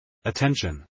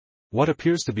Attention! What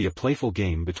appears to be a playful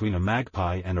game between a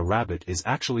magpie and a rabbit is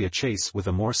actually a chase with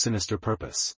a more sinister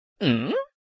purpose.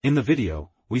 In the video,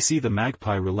 we see the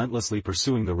magpie relentlessly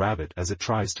pursuing the rabbit as it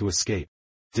tries to escape.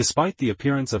 Despite the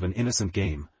appearance of an innocent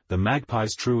game, the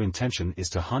magpie's true intention is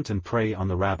to hunt and prey on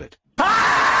the rabbit.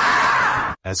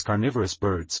 As carnivorous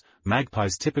birds,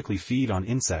 magpies typically feed on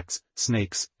insects,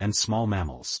 snakes, and small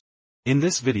mammals. In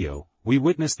this video, we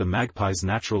witness the magpie's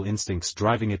natural instincts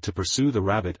driving it to pursue the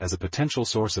rabbit as a potential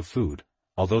source of food.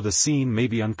 Although the scene may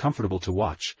be uncomfortable to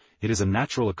watch, it is a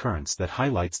natural occurrence that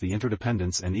highlights the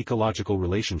interdependence and ecological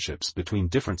relationships between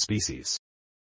different species.